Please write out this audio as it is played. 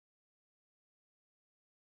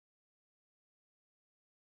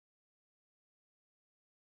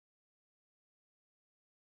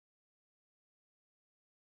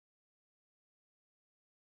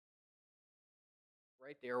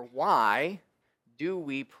right there. Why do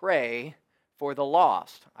we pray for the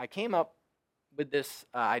lost? I came up with this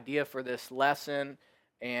idea for this lesson,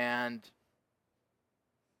 and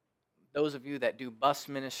those of you that do bus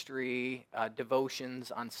ministry,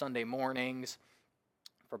 devotions on Sunday mornings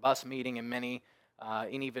for bus meeting, and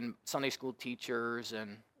and even Sunday school teachers,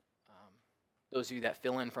 and those of you that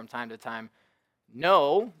fill in from time to time,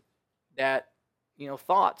 know that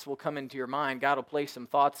thoughts will come into your mind. God will place some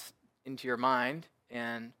thoughts into your mind,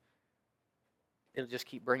 and it'll just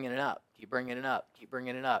keep bringing it up, keep bringing it up, keep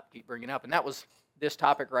bringing it up, keep bringing it up. And that was this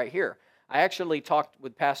topic right here. I actually talked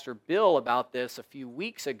with Pastor Bill about this a few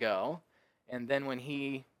weeks ago, and then when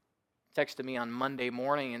he texted me on Monday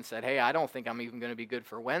morning and said, hey, I don't think I'm even going to be good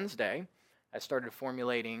for Wednesday, I started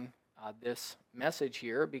formulating this message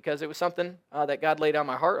here because it was something that God laid on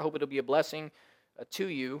my heart. I hope it'll be a blessing to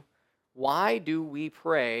you. Why do we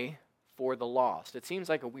pray for the lost? It seems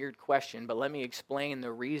like a weird question, but let me explain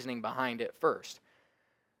the reasoning behind it first.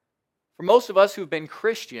 For most of us who've been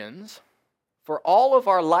Christians, for all of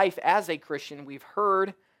our life as a Christian, we've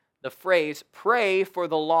heard the phrase, pray for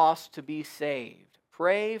the lost to be saved.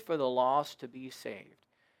 Pray for the lost to be saved.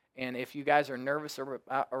 And if you guys are nervous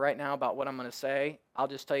right now about what I'm going to say, I'll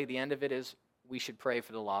just tell you the end of it is we should pray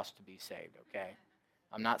for the lost to be saved, okay?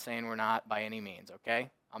 I'm not saying we're not by any means,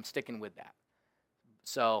 okay? I'm sticking with that.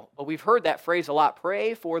 But we've heard that phrase a lot,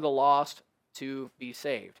 pray for the lost to be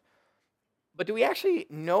saved. But do we actually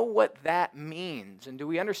know what that means? And do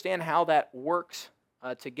we understand how that works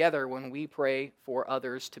together when we pray for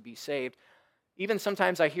others to be saved? Even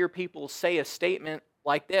sometimes I hear people say a statement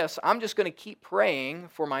like this, I'm just going to keep praying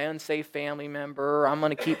for my unsafe family member, I'm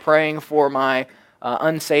going to keep praying for my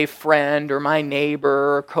unsafe friend or my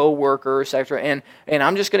neighbor or coworker, etc. And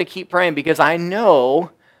I'm just going to keep praying because I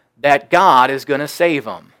know that God is going to save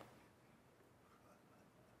them.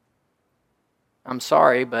 I'm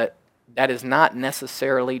sorry, but that is not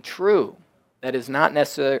necessarily true. That is not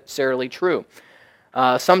necessarily true.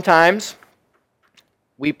 Sometimes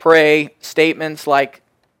we pray statements like,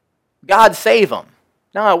 God save them.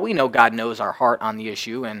 Now, we know God knows our heart on the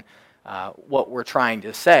issue and what we're trying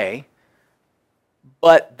to say.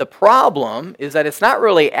 But the problem is that it's not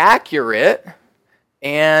really accurate,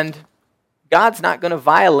 and God's not going to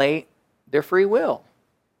violate their free will.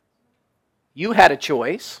 You had a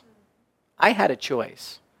choice. I had a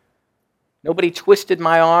choice. Nobody twisted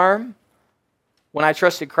my arm when I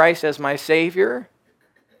trusted Christ as my Savior.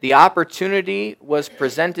 The opportunity was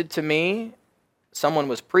presented to me. Someone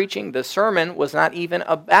was preaching. The sermon was not even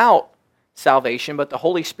about salvation, but the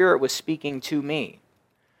Holy Spirit was speaking to me.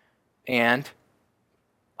 And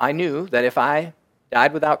I knew that if I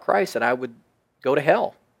died without Christ, that I would go to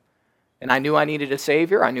hell. And I knew I needed a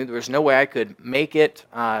Savior. I knew there was no way I could make it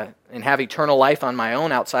and have eternal life on my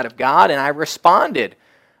own outside of God. And I responded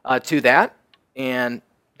to that. And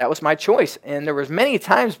that was my choice. And there was many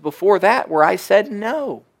times before that where I said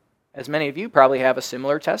no. As many of you probably have a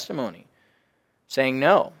similar testimony, saying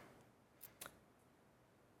no.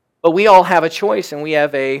 But we all have a choice, and we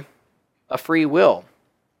have a free will.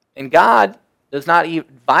 And God does not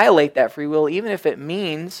violate that free will, even if it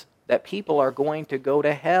means that people are going to go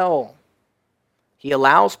to hell. He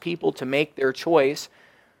allows people to make their choice,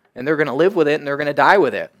 and they're going to live with it, and they're going to die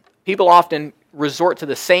with it. People often resort to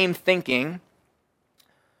the same thinking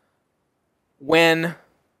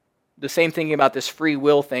about this free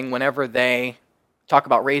will thing whenever they talk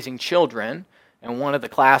about raising children. And one of the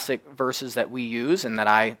classic verses that we use and that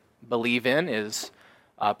I believe in is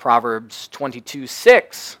Proverbs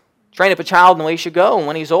 22:6. Train up a child in the way he should go, and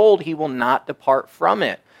when he's old, he will not depart from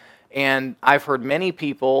it. And I've heard many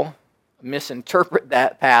people misinterpret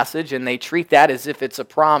that passage, and they treat that as if it's a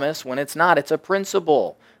promise when it's not. It's a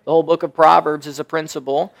principle. The whole book of Proverbs is a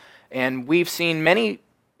principle, and we've seen many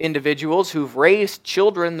individuals who've raised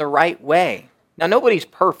children the right way. Now, nobody's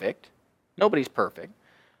perfect. Nobody's perfect.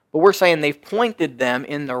 But we're saying they've pointed them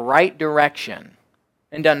in the right direction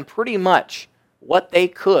and done pretty much what they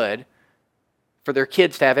could for their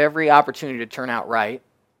kids to have every opportunity to turn out right.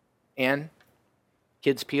 And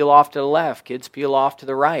kids peel off to the left, kids peel off to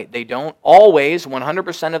the right. They don't always,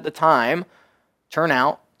 100% of the time, turn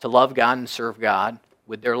out to love God and serve God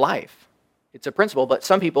with their life. It's a principle, but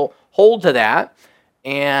some people hold to that.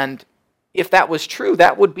 And if that was true,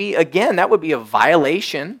 that would be a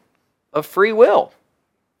violation of free will.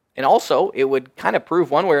 And also, it would kind of prove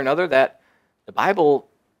one way or another that the Bible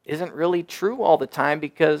isn't really true all the time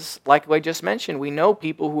because, like I just mentioned, we know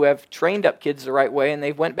people who have trained up kids the right way and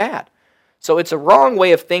they've went bad. So it's a wrong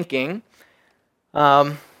way of thinking.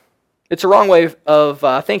 It's a wrong way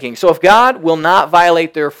of thinking. So if God will not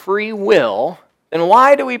violate their free will then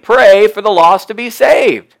why do we pray for the lost to be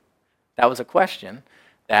saved? That was a question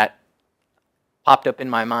that popped up in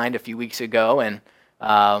my mind a few weeks ago, and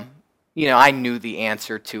I knew the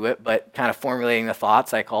answer to it, but kind of formulating the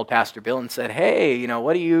thoughts, I called Pastor Bill and said, hey,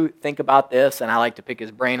 what do you think about this? And I like to pick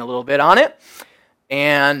his brain a little bit on it.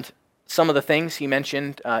 And some of the things he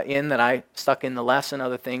mentioned in that I stuck in the lesson,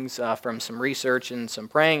 other things from some research and some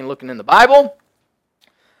praying and looking in the Bible,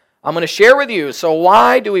 I'm going to share with you. So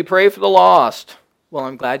why do we pray for the lost? Well,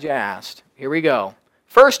 I'm glad you asked. Here we go.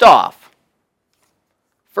 First off,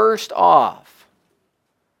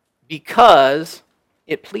 because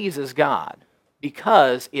it pleases God.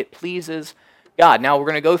 Because it pleases God. Now, we're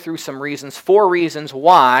going to go through some reasons, 4 reasons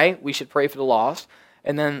why we should pray for the lost.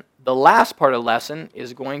 And then the last part of the lesson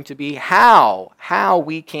is going to be how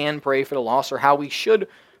we can pray for the lost, or how we should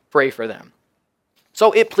pray for them.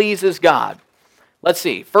 So it pleases God. Let's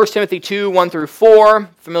see. 1 Timothy 2, 1 through 4,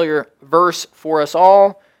 familiar verse for us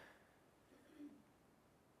all.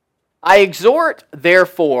 I exhort,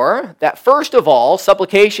 therefore, that first of all,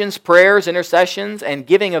 supplications, prayers, intercessions, and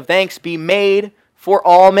giving of thanks be made for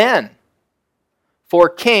all men, for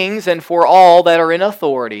kings and for all that are in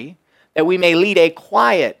authority, that we may lead a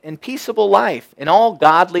quiet and peaceable life in all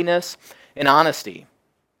godliness and honesty.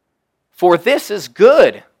 For this is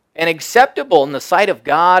good and acceptable in the sight of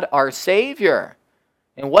God our Savior.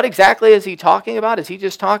 And what exactly is he talking about? Is he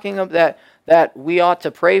just talking about that we ought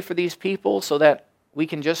to pray for these people so that we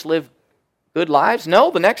can just live good lives?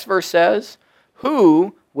 No, the next verse says,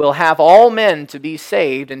 who will have all men to be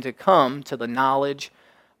saved and to come to the knowledge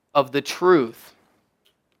of the truth.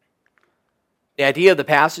 The idea of the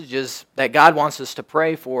passage is that God wants us to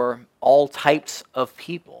pray for all types of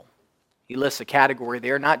people. He lists a category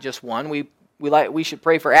there, not just one. We should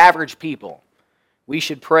pray for average people. We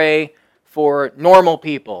should pray for normal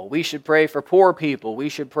people. We should pray for poor people. We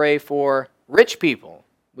should pray for rich people.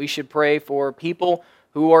 We should pray for people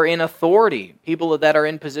who are in authority, people that are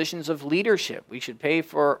in positions of leadership. We should pray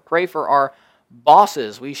for our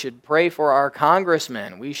bosses. We should pray for our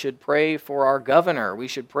congressmen. We should pray for our governor. We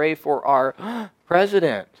should pray for our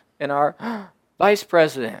president and our vice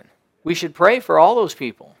president. We should pray for all those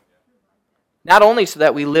people. Not only so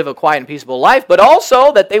that we live a quiet and peaceable life, but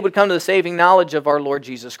also that they would come to the saving knowledge of our Lord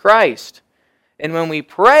Jesus Christ. And when we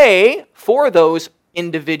pray for those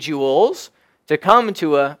individuals to come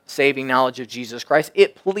to a saving knowledge of Jesus Christ,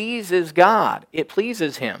 it pleases God. It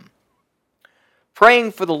pleases Him.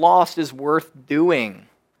 Praying for the lost is worth doing.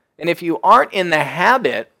 And if you aren't in the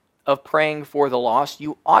habit of praying for the lost,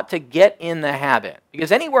 you ought to get in the habit.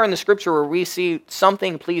 Because anywhere in the Scripture where we see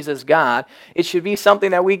something pleases God, it should be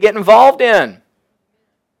something that we get involved in.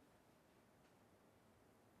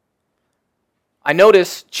 I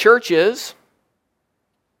notice churches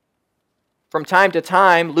from time to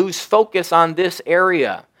time lose focus on this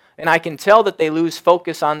area. And I can tell that they lose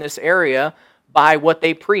focus on this area by what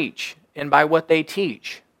they preach and by what they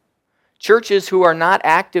teach. Churches who are not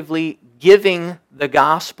actively giving the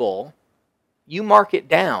gospel, you mark it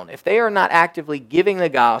down. If they are not actively giving the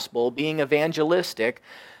gospel, being evangelistic,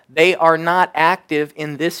 they are not active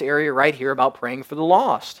in this area right here about praying for the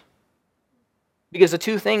lost. Because the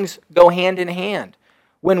two things go hand in hand.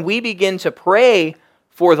 When we begin to pray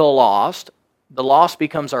for the lost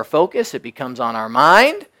becomes our focus, it becomes on our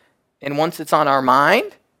mind, and once it's on our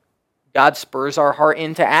mind, God spurs our heart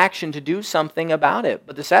into action to do something about it.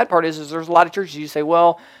 But the sad part is there's a lot of churches you say,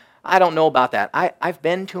 well, I don't know about that. I've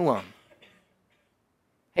been to them.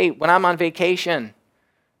 Hey, when I'm on vacation,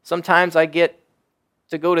 sometimes I get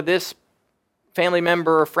to go to this family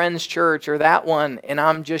member or friend's church or that one, and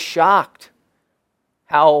I'm just shocked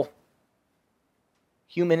how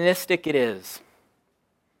humanistic it is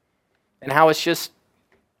and how it's just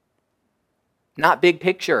not big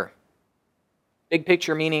picture. Big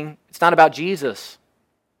picture meaning it's not about Jesus.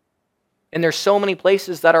 And there's so many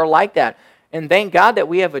places that are like that. And thank God that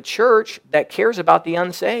we have a church that cares about the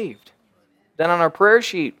unsaved. Then on our prayer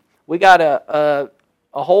sheet, we got a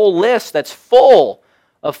whole list that's full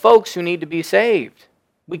of folks who need to be saved.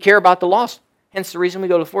 We care about the lost. Hence the reason we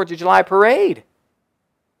go to the 4th of July parade.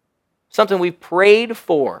 Something we've prayed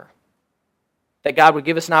for, that God would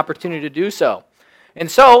give us an opportunity to do so.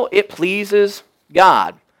 And so it pleases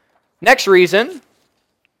God. Next reason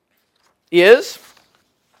is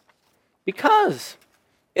because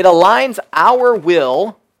it aligns our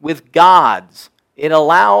will with God's. It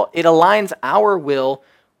aligns our will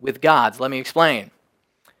with God's. Let me explain.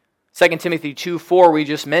 2 Timothy 2:4, we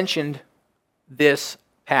just mentioned this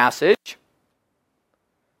passage.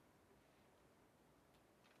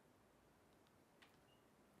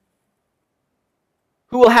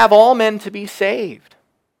 Who will have all men to be saved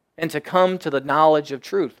and to come to the knowledge of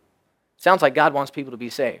truth. Sounds like God wants people to be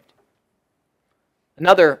saved.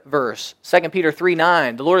 Another verse, 2 Peter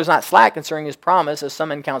 3:9, the Lord is not slack concerning his promise, as some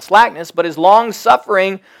men count slackness, but is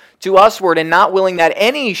long-suffering to usward, and not willing that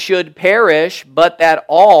any should perish, but that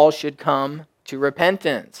all should come to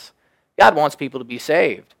repentance. God wants people to be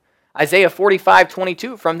saved. Isaiah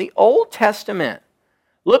 45:22 from the Old Testament.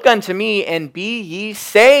 Look unto me and be ye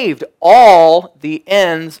saved, all the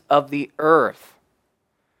ends of the earth.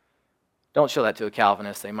 Don't show that to a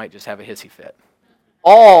Calvinist. They might just have a hissy fit.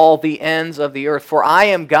 All the ends of the earth, for I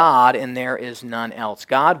am God and there is none else.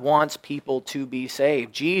 God wants people to be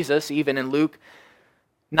saved. Jesus, even in Luke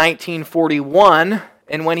 19:41,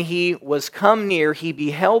 and when he was come near, he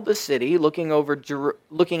beheld the city, looking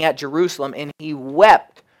at Jerusalem, and he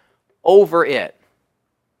wept over it.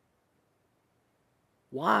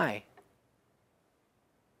 Why?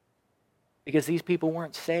 Because these people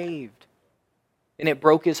weren't saved, and it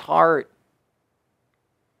broke his heart.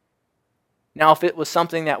 Now, if it was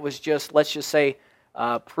something that was just, let's just say,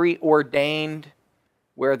 preordained,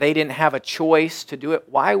 where they didn't have a choice to do it,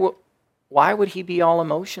 why would he be all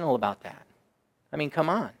emotional about that? I mean, come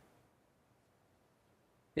on.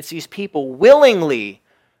 It's these people willingly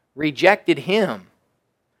rejected him.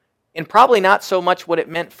 And probably not so much what it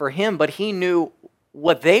meant for him, but he knew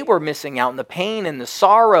what they were missing out and the pain and the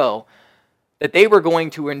sorrow that they were going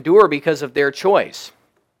to endure because of their choice.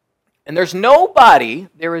 And there is nobody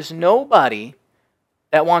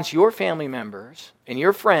that wants your family members and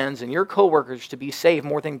your friends and your coworkers to be saved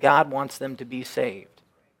more than God wants them to be saved.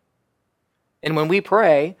 And when we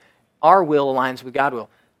pray, our will aligns with God's will.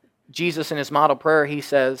 Jesus in his model prayer, he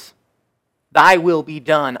says, "Thy will be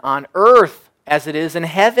done on earth as it is in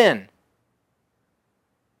heaven."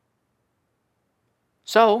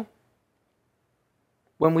 So,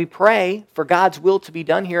 when we pray for God's will to be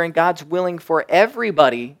done here and God's willing for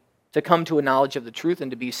everybody to come to a knowledge of the truth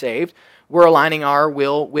and to be saved, we're aligning our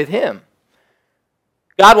will with him.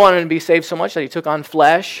 God wanted him to be saved so much that he took on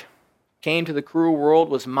flesh, came to the cruel world,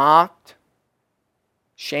 was mocked,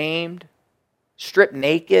 shamed, stripped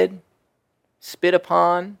naked, spit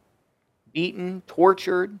upon, beaten,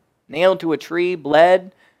 tortured, nailed to a tree,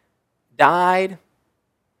 bled, died,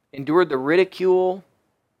 endured the ridicule.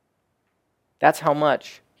 That's how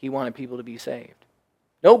much he wanted people to be saved.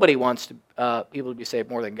 Nobody wants people to be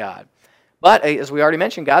saved more than God. But as we already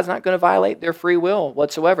mentioned, God's not going to violate their free will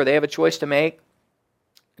whatsoever. They have a choice to make,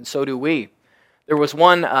 and so do we. There was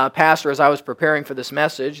one pastor, as I was preparing for this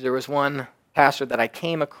message, there was one pastor that I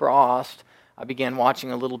came across. I began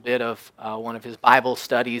watching a little bit of one of his Bible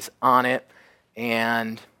studies on it,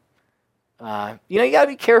 and you got to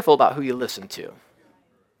be careful about who you listen to.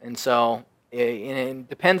 And so it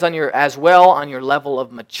depends on your level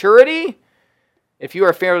of maturity. If you are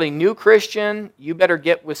a fairly new Christian, you better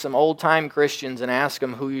get with some old-time Christians and ask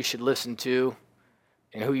them who you should listen to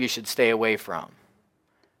and who you should stay away from.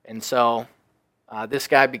 And so this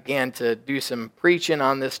guy began to do some preaching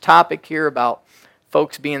on this topic here about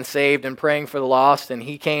folks being saved and praying for the lost, and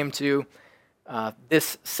he came to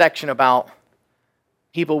this section about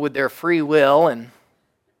people with their free will, and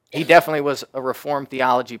he definitely was a Reformed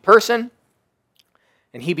theology person,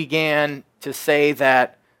 and he began to say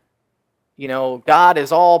that God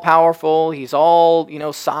is all-powerful, he's all,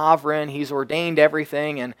 sovereign, he's ordained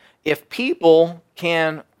everything, and if people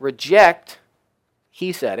can reject,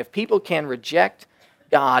 he said, if people can reject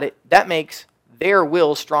God, that makes their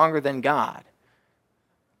will stronger than God.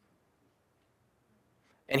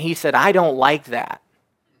 And he said, I don't like that.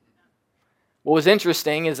 What was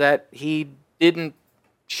interesting is that he didn't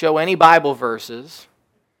show any Bible verses.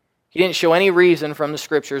 He didn't show any reason from the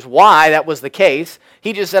Scriptures why that was the case.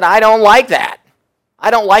 He just said, I don't like that. I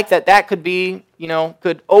don't like that that could be,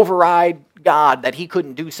 could override God, that he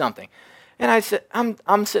couldn't do something. And I said,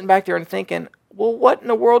 I'm sitting back there and thinking, well, what in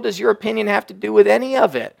the world does your opinion have to do with any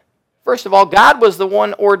of it? First of all, God was the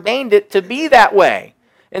one ordained it to be that way.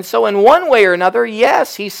 And so in one way or another,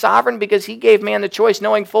 yes, he's sovereign because he gave man the choice,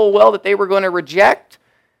 knowing full well that they were going to reject.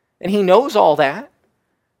 And he knows all that.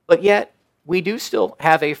 But yet, we do still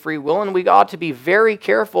have a free will, and we ought to be very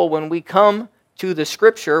careful when we come to the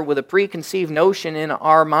Scripture with a preconceived notion in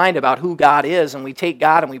our mind about who God is, and we take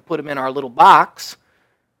God and we put him in our little box,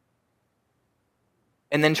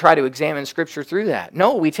 and then try to examine Scripture through that.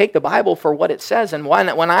 No, we take the Bible for what it says, and when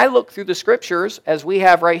I look through the Scriptures, as we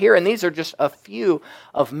have right here, and these are just a few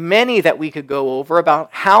of many that we could go over about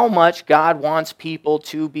how much God wants people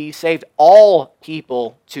to be saved, all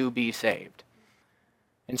people to be saved.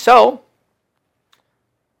 And so,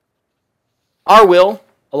 our will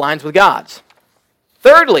aligns with God's.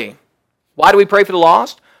 Thirdly, why do we pray for the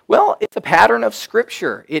lost? Well, it's a pattern of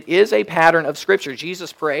Scripture. It is a pattern of Scripture.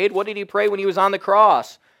 Jesus prayed. What did he pray when he was on the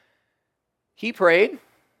cross? He prayed,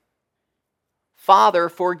 Father,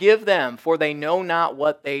 forgive them, for they know not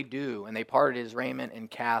what they do. And they parted his raiment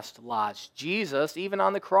and cast lots. Jesus, even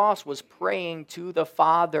on the cross, was praying to the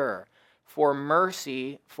Father for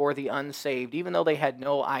mercy for the unsaved, even though they had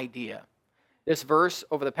no idea. This verse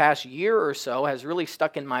over the past year or so has really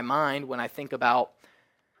stuck in my mind when I think about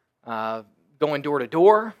going door to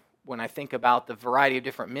door, when I think about the variety of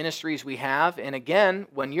different ministries we have. And again,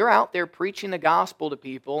 when you're out there preaching the gospel to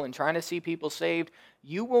people and trying to see people saved,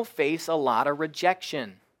 you will face a lot of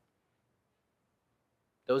rejection.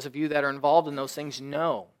 Those of you that are involved in those things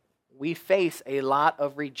know we face a lot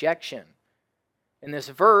of rejection. And this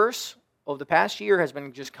verse over the past year has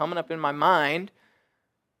been just coming up in my mind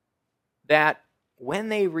that when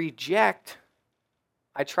they reject,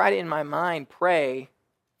 I try to in my mind pray,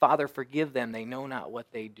 Father, forgive them, they know not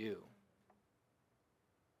what they do.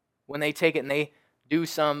 When they take it and they do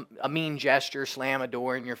a mean gesture, slam a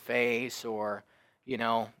door in your face, or,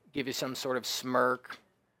 give you some sort of smirk,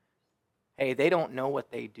 hey, they don't know what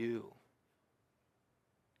they do.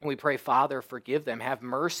 And we pray, Father, forgive them, have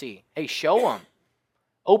mercy. Hey, show them.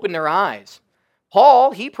 Open their eyes.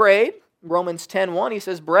 Paul, he prayed, Romans 10:1, he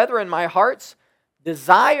says, Brethren, my heart's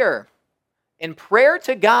desire and prayer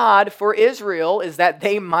to God for Israel is that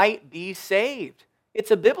they might be saved.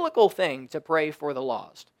 It's a biblical thing to pray for the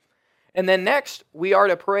lost. And then next, we are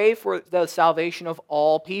to pray for the salvation of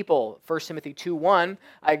all people. 1 Timothy 2:1,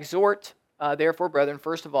 I exhort, therefore, brethren,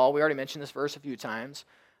 first of all, we already mentioned this verse a few times,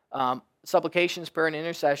 supplications, prayer, and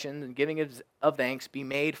intercession, and giving of thanks be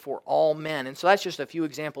made for all men. And so that's just a few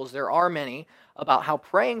examples. There are many about how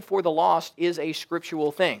praying for the lost is a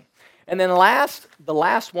scriptural thing. And then the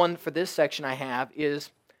last one for this section I have is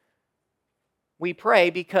we pray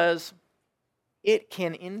because it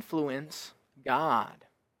can influence God.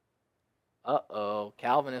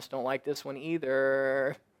 Calvinists don't like this one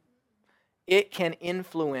either. It can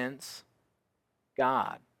influence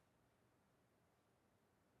God.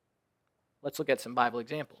 Let's look at some Bible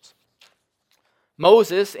examples.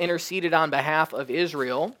 Moses interceded on behalf of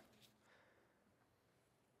Israel.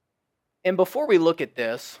 And before we look at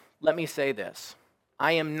this, let me say this.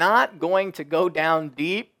 I am not going to go down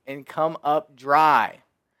deep and come up dry,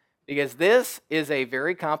 because this is a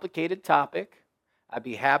very complicated topic. I'd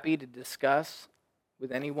be happy to discuss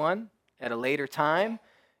with anyone at a later time,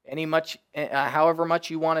 however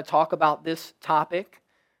much you want to talk about this topic,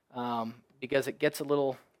 because it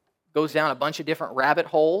goes down a bunch of different rabbit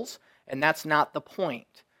holes, and that's not the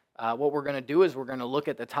point. What we're going to do is we're going to look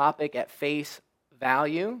at the topic at face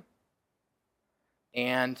value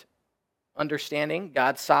and understanding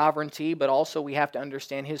God's sovereignty, but also we have to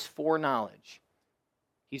understand His foreknowledge.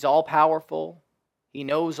 He's all-powerful. He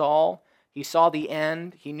knows all. He saw the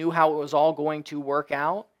end. He knew how it was all going to work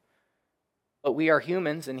out. But we are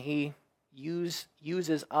humans, and He uses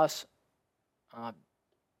us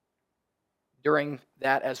during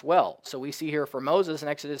that as well. So we see here for Moses in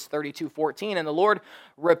Exodus 32:14, and the Lord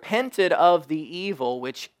repented of the evil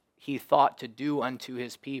which He thought to do unto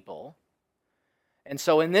His people. And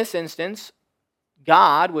so in this instance,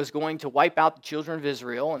 God was going to wipe out the children of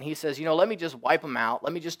Israel, and He says, let me just wipe them out.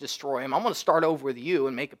 Let me just destroy them. I'm going to start over with you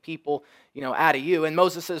and make a people, out of you. And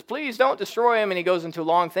Moses says, please don't destroy them. And he goes into a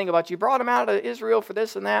long thing about you brought them out of Israel for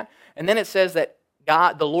this and that. And then it says that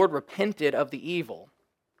the Lord repented of the evil.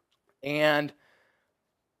 And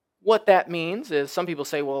what that means is some people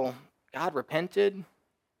say, well, God repented.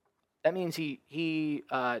 That means he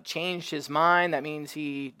changed His mind. That means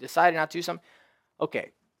He decided not to do something.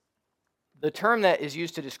 Okay. The term that is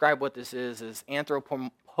used to describe what this is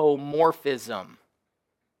anthropomorphism,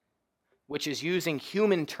 which is using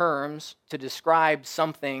human terms to describe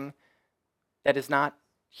something that is not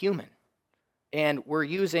human. And we're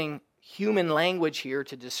using human language here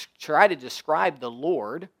to try to describe the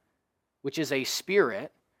Lord, which is a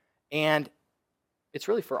spirit, and it's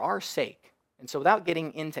really for our sake. And so without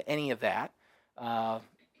getting into any of that,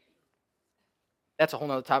 that's a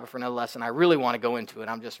whole other topic for another lesson. I really want to go into it.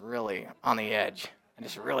 I'm just really on the edge. I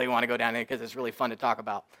just really want to go down there because it's really fun to talk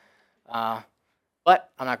about.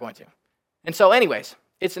 But I'm not going to. And so anyways,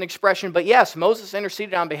 it's an expression. But yes, Moses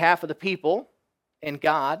interceded on behalf of the people, and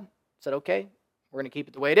God said, okay, we're going to keep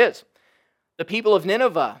it the way it is. The people of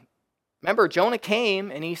Nineveh. Remember, Jonah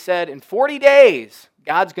came and he said, in 40 days,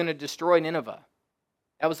 God's going to destroy Nineveh.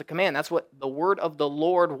 That was the command. That's what the word of the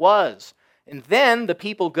Lord was. And then the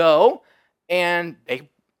people go and they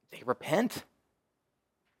repent.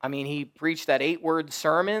 I mean, he preached that 8-word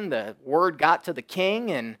sermon. The word got to the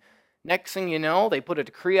king, and Next thing you know, they put a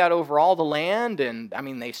decree out over all the land, and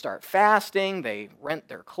they start fasting, they rent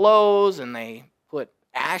their clothes, and they put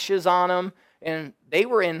ashes on them, and they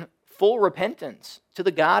were in full repentance to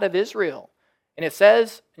the God of Israel. And it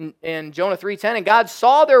says in Jonah 3:10, and God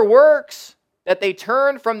saw their works, that they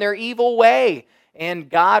turned from their evil way, and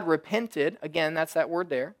God repented, again, that's that word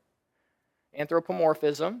there,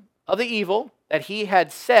 anthropomorphism, of the evil that he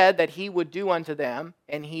had said that he would do unto them,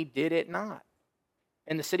 and he did it not.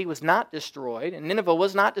 And the city was not destroyed, and Nineveh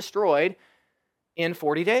was not destroyed in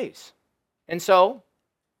 40 days. And so,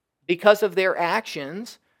 because of their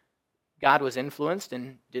actions, God was influenced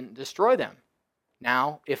and didn't destroy them.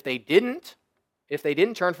 Now, if they didn't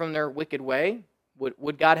turn from their wicked way,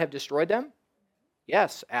 would God have destroyed them?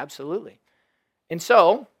 Yes, absolutely. And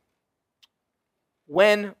so,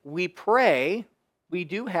 when we pray, we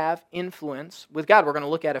do have influence with God. We're going to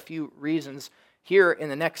look at a few reasons here in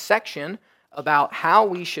the next section about how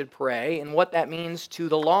we should pray and what that means to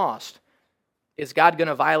the lost. Is God going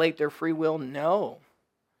to violate their free will? No.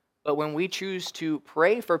 But when we choose to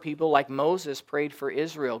pray for people like Moses prayed for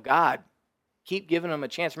Israel, God, keep giving them a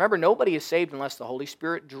chance. Remember, nobody is saved unless the Holy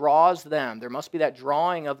Spirit draws them. There must be that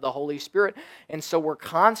drawing of the Holy Spirit. And so we're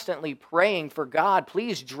constantly praying for God,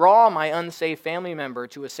 please draw my unsaved family member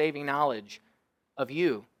to a saving knowledge of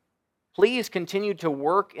you. Please continue to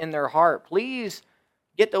work in their heart. Please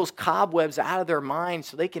get those cobwebs out of their mind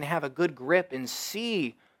so they can have a good grip and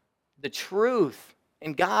see the truth.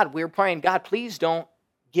 And God, we're praying, God, please don't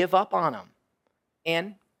give up on them.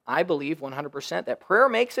 And I believe 100% that prayer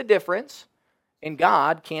makes a difference and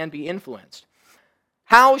God can be influenced.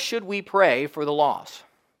 How should we pray for the lost?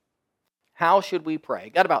 How should we pray?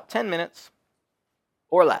 Got about 10 minutes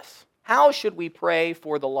or less. How should we pray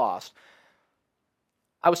for the lost?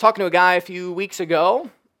 I was talking to a guy a few weeks ago,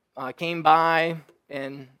 came by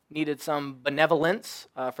and needed some benevolence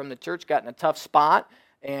from the church, got in a tough spot,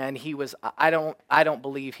 and I don't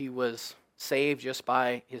believe he was saved just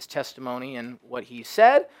by his testimony and what he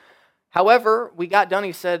said. However, we got done,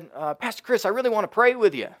 he said, Pastor Chris, I really want to pray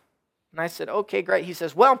with you. And I said, okay, great. He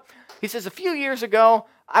says, a few years ago,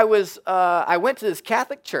 I went to this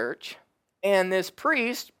Catholic church, and this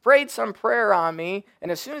priest prayed some prayer on me, and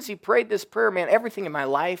as soon as he prayed this prayer, man, everything in my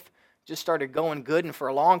life just started going good, and for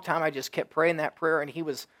a long time, I just kept praying that prayer, and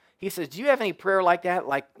he says, do you have any prayer like that,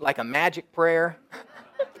 like a magic prayer?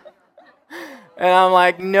 And I'm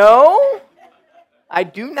like, no, I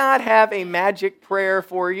do not have a magic prayer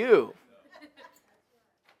for you.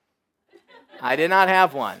 I did not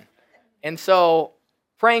have one. And so,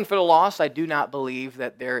 praying for the lost, I do not believe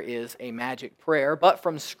that there is a magic prayer, but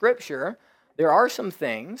from Scripture, there are some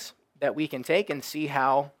things that we can take and see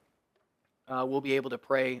how we'll be able to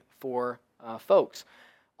pray for folks.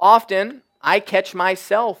 Often, I catch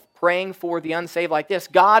myself praying for the unsaved like this.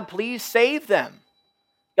 God, please save them.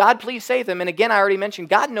 God, please save them. And again, I already mentioned,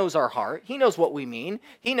 God knows our heart. He knows what we mean.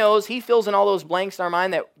 He fills in all those blanks in our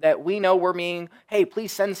mind that we know we're meaning, hey,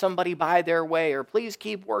 please send somebody by their way, or please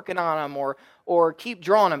keep working on them, or keep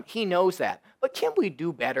drawing them. He knows that. But can we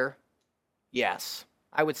do better? Yes.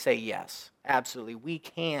 I would say yes. Absolutely. We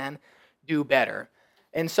can do better.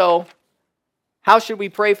 And so, how should we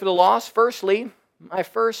pray for the lost? Firstly, my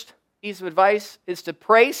first piece of advice is to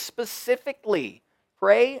pray specifically.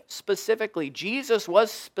 Pray specifically. Jesus was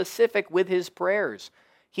specific with his prayers.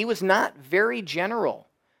 He was not very general.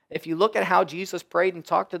 If you look at how Jesus prayed and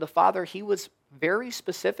talked to the Father, he was very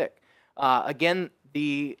specific. Again,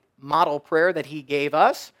 the model prayer that he gave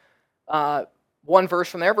us, one verse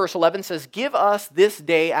from there, verse 11 says, give us this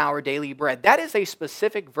day our daily bread. That is a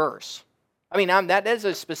specific verse. That is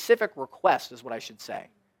a specific request is what I should say.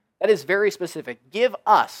 That is very specific. Give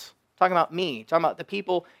us, talking about me, talking about the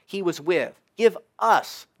people he was with. Give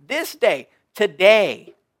us this day,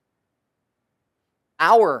 today,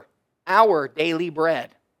 our daily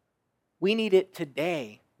bread. We need it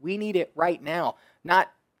today. We need it right now.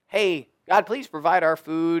 Not, hey, God, please provide our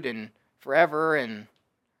food and forever. And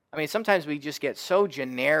sometimes we just get so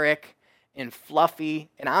generic and fluffy,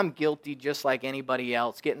 and I'm guilty just like anybody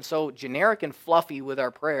else, getting so generic and fluffy with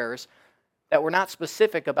our prayers that we're not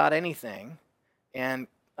specific about anything. And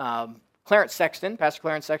Clarence Sexton, Pastor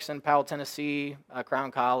Clarence Sexton, Powell, Tennessee,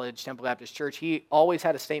 Crown College, Temple Baptist Church, he always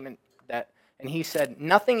had a statement and he said,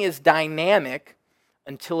 nothing is dynamic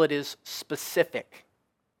until it is specific.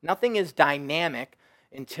 Nothing is dynamic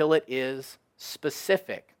until it is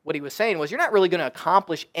specific. What he was saying was, you're not really going to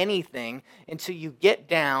accomplish anything until you get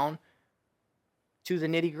down to the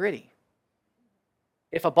nitty-gritty.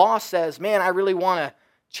 If a boss says, man, I really want to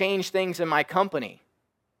change things in my company,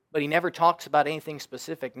 but he never talks about anything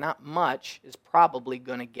specific, not much is probably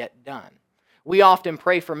going to get done. We often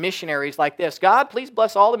pray for missionaries like this: God, please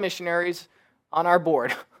bless all the missionaries on our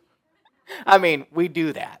board. I mean, we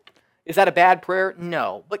do that. Is that a bad prayer?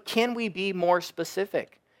 No. But can we be more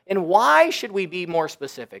specific? And why should we be more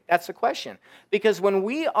specific? That's the question. Because when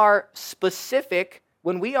we are specific,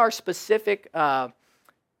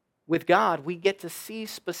 with God, we get to see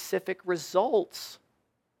specific results,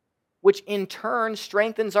 which in turn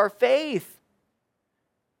strengthens our faith.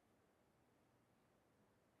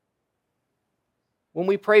 When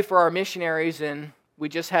we pray for our missionaries, and we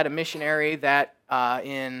just had a missionary that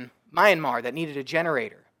in Myanmar that needed a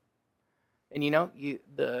generator, and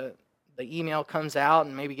the email comes out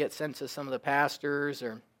and maybe gets sent to some of the pastors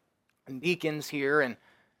or deacons here, and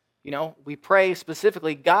we pray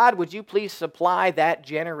specifically, God, would you please supply that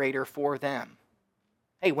generator for them?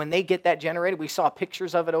 Hey, when they get that generator, we saw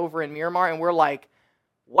pictures of it over in Myanmar, and we're like,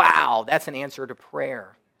 wow, that's an answer to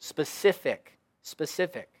prayer. Specific.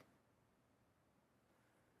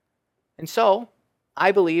 And so,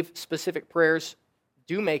 I believe specific prayers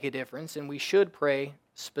do make a difference, and we should pray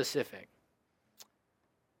specific.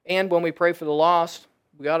 And when we pray for the lost,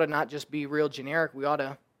 we ought to not just be real generic. We ought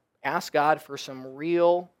to ask God for some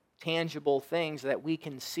real, tangible things that we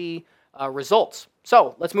can see results.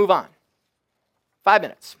 So, let's move on. 5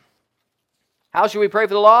 minutes. How should we pray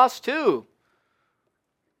for the lost? 2.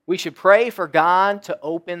 We should pray for God to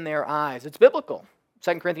open their eyes. It's biblical.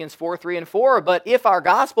 2 Corinthians 4:3-4. But if our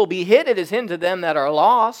gospel be hid, it is hidden to them that are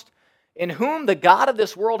lost, in whom the God of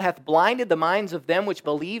this world hath blinded the minds of them which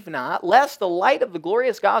believe not, lest the light of the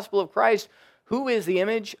glorious gospel of Christ, who is the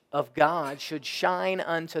image of God, should shine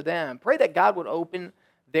unto them. Pray that God would open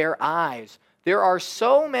their eyes. There are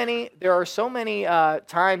so many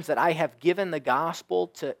times that I have given the gospel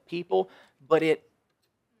to people, but it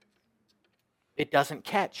doesn't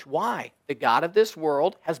catch. Why? The God of this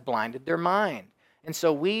world has blinded their mind. And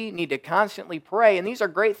so we need to constantly pray, and these are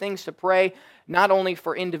great things to pray, not only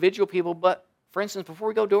for individual people, but, for instance, before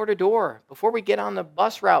we go door to door, before we get on the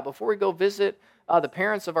bus route, before we go visit the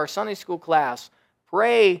parents of our Sunday school class,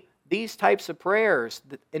 pray these types of prayers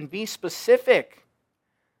and be specific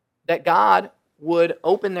that God would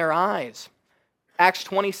open their eyes. Acts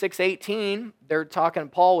 26:18,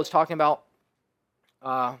 Paul was talking about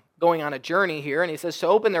going on a journey here, and he says, to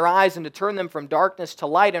open their eyes and to turn them from darkness to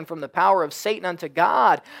light and from the power of Satan unto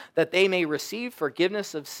God, that they may receive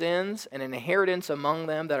forgiveness of sins and an inheritance among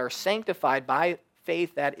them that are sanctified by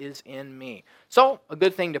faith that is in me. So, a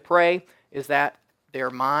good thing to pray is that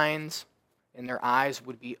their minds and their eyes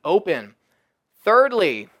would be open.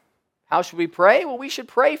 Thirdly, how should we pray? Well, we should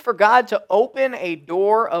pray for God to open a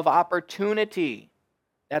door of opportunity.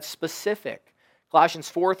 That's specific.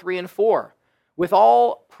 Colossians 4:3-4. With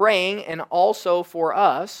all praying and also for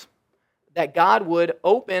us, that God would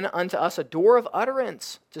open unto us a door of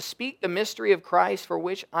utterance to speak the mystery of Christ, for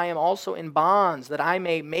which I am also in bonds, that I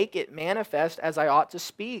may make it manifest as I ought to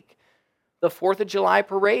speak. The 4th of July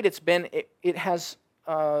parade,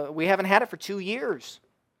 we haven't had it for 2 years.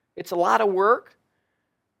 It's a lot of work.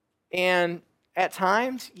 And at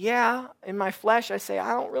times, in my flesh, I say,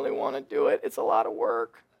 I don't really want to do it. It's a lot of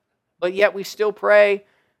work. But yet we still pray,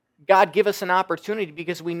 God, give us an opportunity,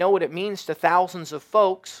 because we know what it means to thousands of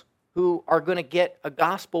folks who are going to get a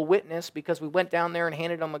gospel witness because we went down there and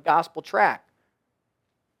handed them a gospel tract.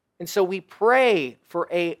 And so we pray for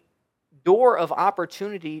a door of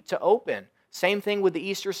opportunity to open. Same thing with the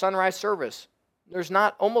Easter sunrise service. There's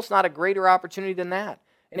almost not a greater opportunity than that.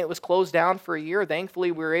 And it was closed down for a year.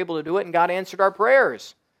 Thankfully, we were able to do it, and God answered our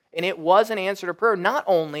prayers. And it was an answer to prayer, not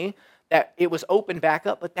only that it was opened back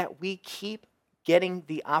up, but that we keep getting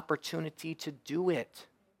the opportunity to do it.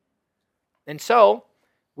 And so,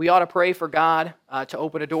 we ought to pray for God to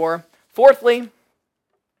open a door. Fourthly,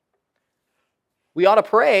 we ought to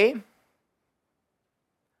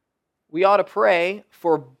pray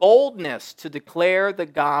for boldness to declare the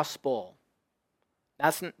gospel.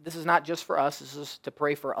 This is not just for us. This is to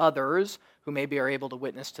pray for others who maybe are able to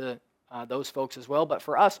witness to those folks as well. But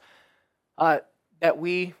for us, that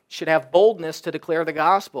we should have boldness to declare the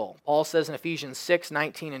gospel. Paul says in Ephesians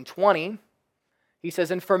 6:19-20, he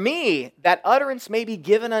says, and for me, that utterance may be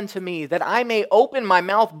given unto me, that I may open my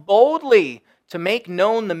mouth boldly to make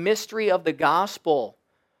known the mystery of the gospel,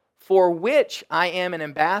 for which I am an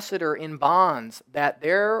ambassador in bonds, that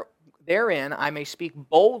therein I may speak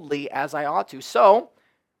boldly as I ought to. So,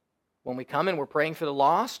 when we come and we're praying for the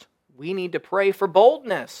lost, we need to pray for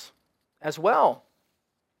boldness as well.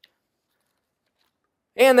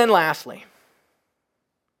 And then lastly,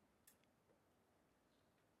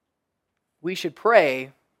 we should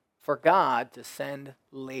pray for God to send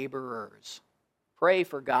laborers. Pray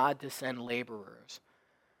for God to send laborers.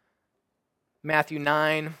 Matthew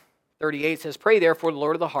 9:38 says, "Pray therefore the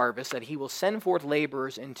Lord of the harvest that he will send forth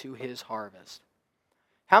laborers into his harvest."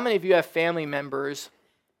 How many of you have family members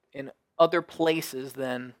in other places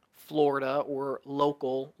than Florida or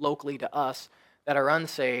locally to us that are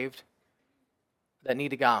unsaved that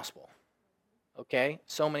need the gospel? Okay,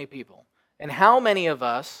 so many people. And how many of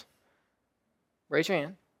us, raise your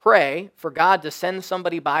hand, pray for God to send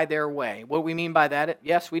somebody by their way? What do we mean by that?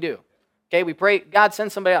 Yes, we do. Okay, we pray, God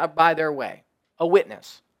send somebody by their way, a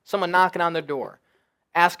witness, someone knocking on their door,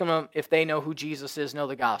 asking them if they know who Jesus is, know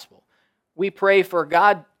the gospel. We pray for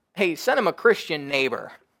God, hey, send them a Christian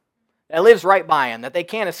neighbor that lives right by them, that they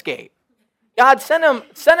can't escape. God, send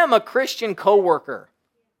them a Christian coworker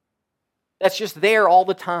that's just there all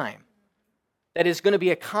the time, that is going to be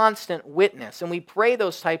a constant witness. And we pray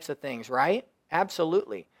those types of things, right?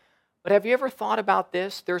 Absolutely. But have you ever thought about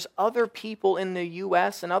this? There's other people in the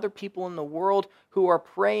U.S. and other people in the world who are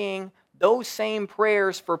praying those same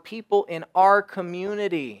prayers for people in our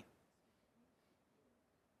community.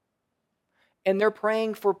 And they're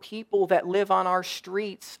praying for people that live on our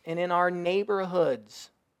streets and in our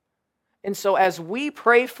neighborhoods. And so as we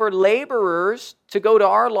pray for laborers to go to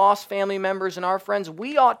our lost family members and our friends,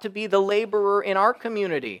 we ought to be the laborer in our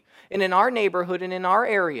community and in our neighborhood and in our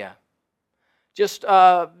area. Just,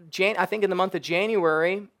 I think in the month of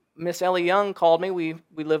January, Miss Ellie Young called me. We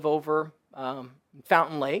live over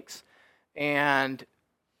Fountain Lakes. And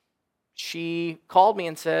she called me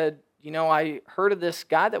and said, you know, I heard of this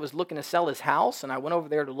guy that was looking to sell his house, and I went over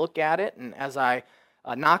there to look at it. And as I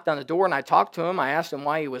knocked on the door and I talked to him, I asked him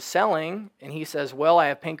why he was selling. And he says, well, I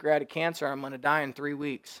have pancreatic cancer. I'm going to die in 3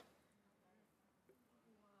 weeks.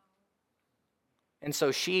 And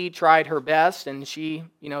so she tried her best, and she,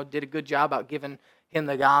 did a good job about giving him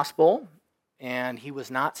the gospel. And he was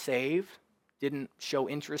not saved, didn't show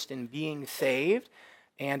interest in being saved.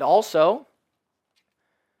 And also,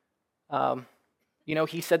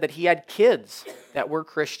 he said that he had kids that were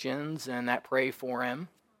Christians and that pray for him.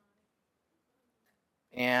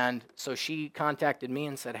 And so she contacted me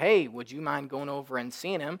and said, hey, would you mind going over and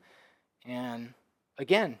seeing him? And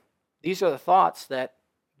again, these are the thoughts that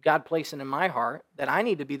God placed in my heart, that I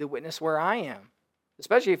need to be the witness where I am,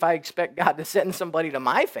 especially if I expect God to send somebody to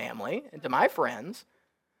my family and to my friends.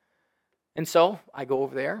 And so I go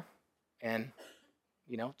over there and,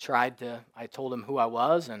 I told him who I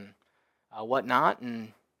was and whatnot,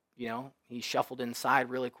 and, he shuffled inside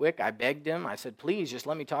really quick. I begged him. I said, please, just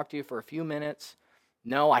let me talk to you for a few minutes.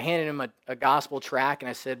 No, I handed him a gospel tract, and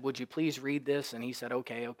I said, would you please read this? And he said,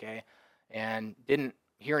 okay, and didn't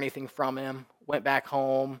hear anything from him. Went back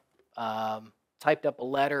home, typed up a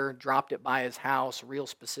letter, dropped it by his house, a real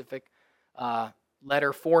specific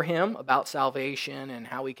letter for him about salvation and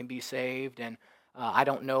how he can be saved. And I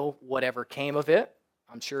don't know whatever came of it.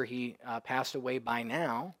 I'm sure he passed away by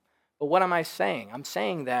now. But what am I saying? I'm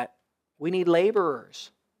saying that we need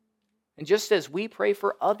laborers. And just as we pray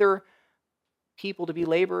for other people to be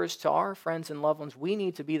laborers to our friends and loved ones, we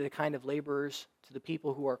need to be the kind of laborers to the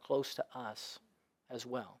people who are close to us as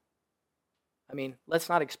well. I mean, let's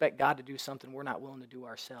not expect God to do something we're not willing to do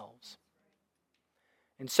ourselves.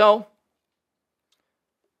 And so,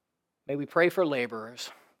 may we pray for laborers.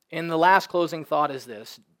 And the last closing thought is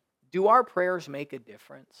this: do our prayers make a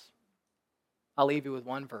difference? I'll leave you with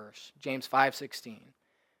one verse, James 5:16.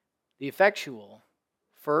 The effectual,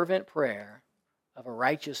 fervent prayer of a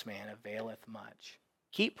righteous man availeth much.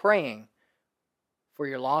 Keep praying for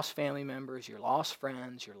your lost family members, your lost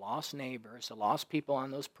friends, your lost neighbors, the lost people on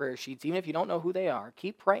those prayer sheets. Even if you don't know who they are,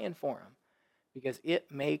 keep praying for them, because it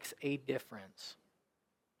makes a difference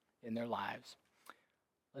in their lives.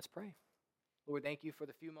 Let's pray. Lord, thank you for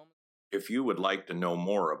the few moments. If you would like to know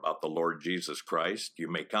more about the Lord Jesus Christ,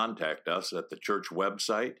 you may contact us at the church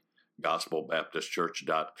website,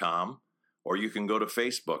 gospelbaptistchurch.com, or you can go to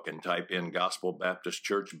Facebook and type in Gospel Baptist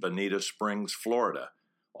Church, Bonita Springs, Florida.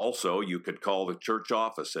 Also, you could call the church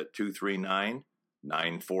office at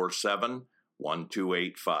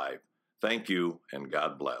 239-947-1285. Thank you, and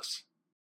God bless.